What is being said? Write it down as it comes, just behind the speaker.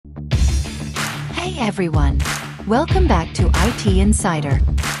Hey everyone! Welcome back to IT Insider.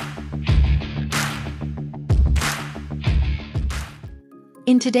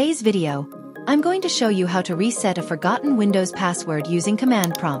 In today's video, I'm going to show you how to reset a forgotten Windows password using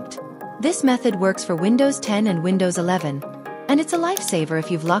Command Prompt. This method works for Windows 10 and Windows 11, and it's a lifesaver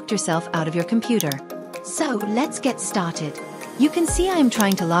if you've locked yourself out of your computer. So let's get started. You can see I am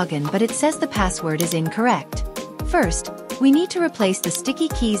trying to log in, but it says the password is incorrect. First, we need to replace the sticky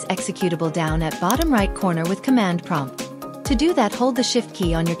keys executable down at bottom right corner with Command Prompt. To do that, hold the Shift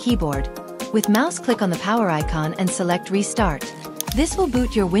key on your keyboard. With mouse, click on the power icon and select Restart. This will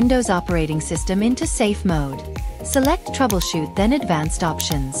boot your Windows operating system into safe mode. Select Troubleshoot, then Advanced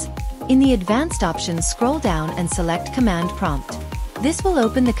Options. In the Advanced Options, scroll down and select Command Prompt. This will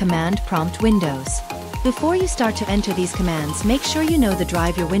open the Command Prompt windows. Before you start to enter these commands, make sure you know the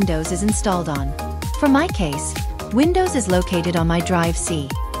drive your Windows is installed on. For my case, Windows is located on my drive C.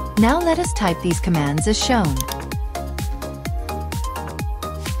 Now let us type these commands as shown.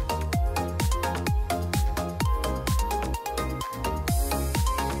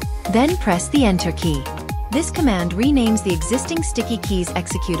 Then press the Enter key. This command renames the existing sticky keys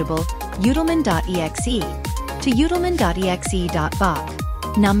executable, utilman.exe, to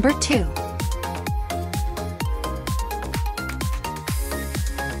utilman.exe.bach. Number 2.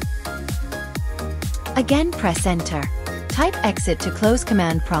 Again, press Enter. Type Exit to close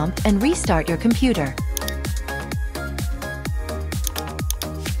Command Prompt and restart your computer.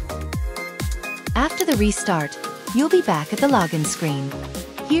 After the restart, you'll be back at the login screen.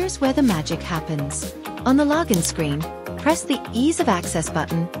 Here's where the magic happens. On the login screen, press the Ease of Access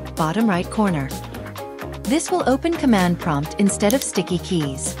button, bottom right corner. This will open Command Prompt instead of sticky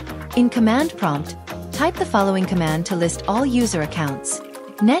keys. In Command Prompt, type the following command to list all user accounts,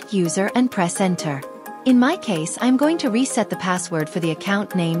 net user, and press Enter. In my case, I'm going to reset the password for the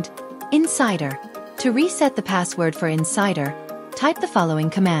account named Insider. To reset the password for Insider, type the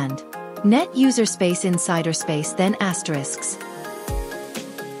following command: net user space insider space, then asterisks.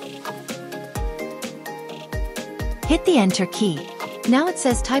 Hit the Enter key. Now it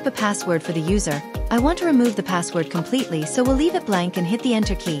says type a password for the user. I want to remove the password completely, so we'll leave it blank and hit the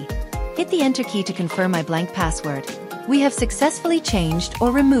Enter key. Hit the Enter key to confirm my blank password. We have successfully changed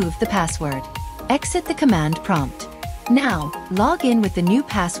or removed the password. Exit the Command Prompt. Now, log in with the new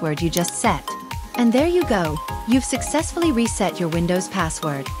password you just set. And there you go, you've successfully reset your Windows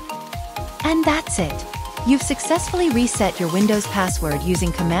password. And that's it. You've successfully reset your Windows password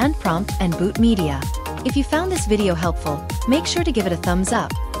using Command Prompt and Boot Media. If you found this video helpful, make sure to give it a thumbs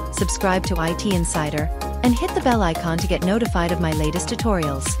up, subscribe to IT Insider, and hit the bell icon to get notified of my latest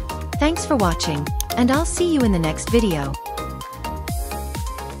tutorials. Thanks for watching, and I'll see you in the next video.